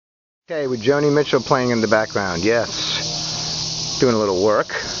Okay, with Joni Mitchell playing in the background, yes. Doing a little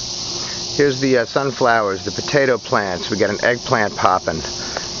work. Here's the sunflowers, the potato plants. We got an eggplant popping,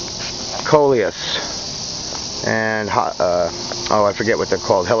 coleus, and oh, I forget what they're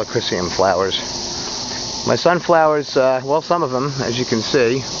called, helichrysum flowers. My sunflowers, well, some of them, as you can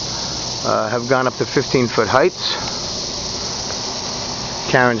see, have gone up to 15-foot heights.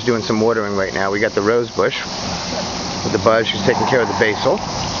 Karen's doing some watering right now. We got the rose bush with the bud. She's taking care of the basil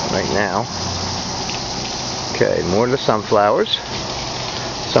right now. Okay, more of the sunflowers.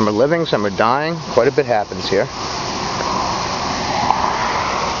 Some are living, some are dying. Quite a bit happens here.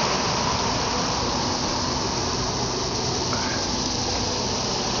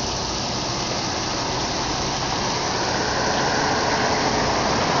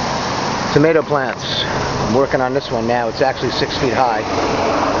 Tomato plants. I'm working on this one now. It's actually 6 feet high.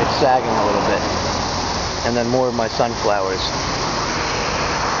 It's sagging a little bit. And then more of my sunflowers.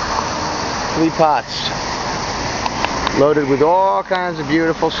 3 pots loaded with all kinds of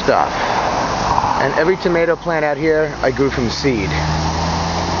beautiful stuff. And every tomato plant out here I grew from seed.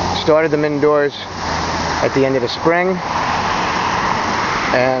 Started them indoors at the end of the spring,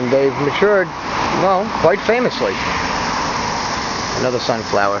 and they've matured, well, quite famously. Another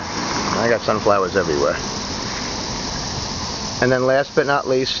sunflower. I got sunflowers everywhere. And then last but not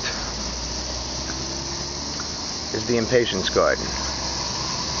least is the impatiens garden.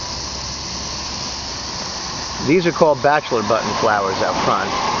 These are called bachelor button flowers out front.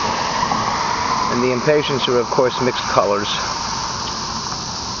 And the impatiens are, of course, mixed colors.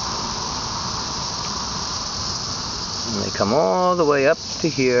 And they come all the way up to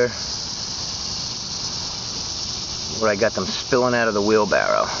here, where I got them spilling out of the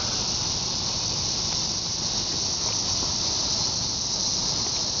wheelbarrow.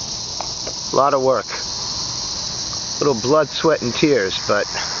 A lot of work. A little blood, sweat, and tears, but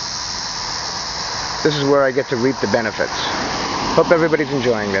this is where I get to reap the benefits. Hope everybody's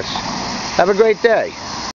enjoying this. Have a great day.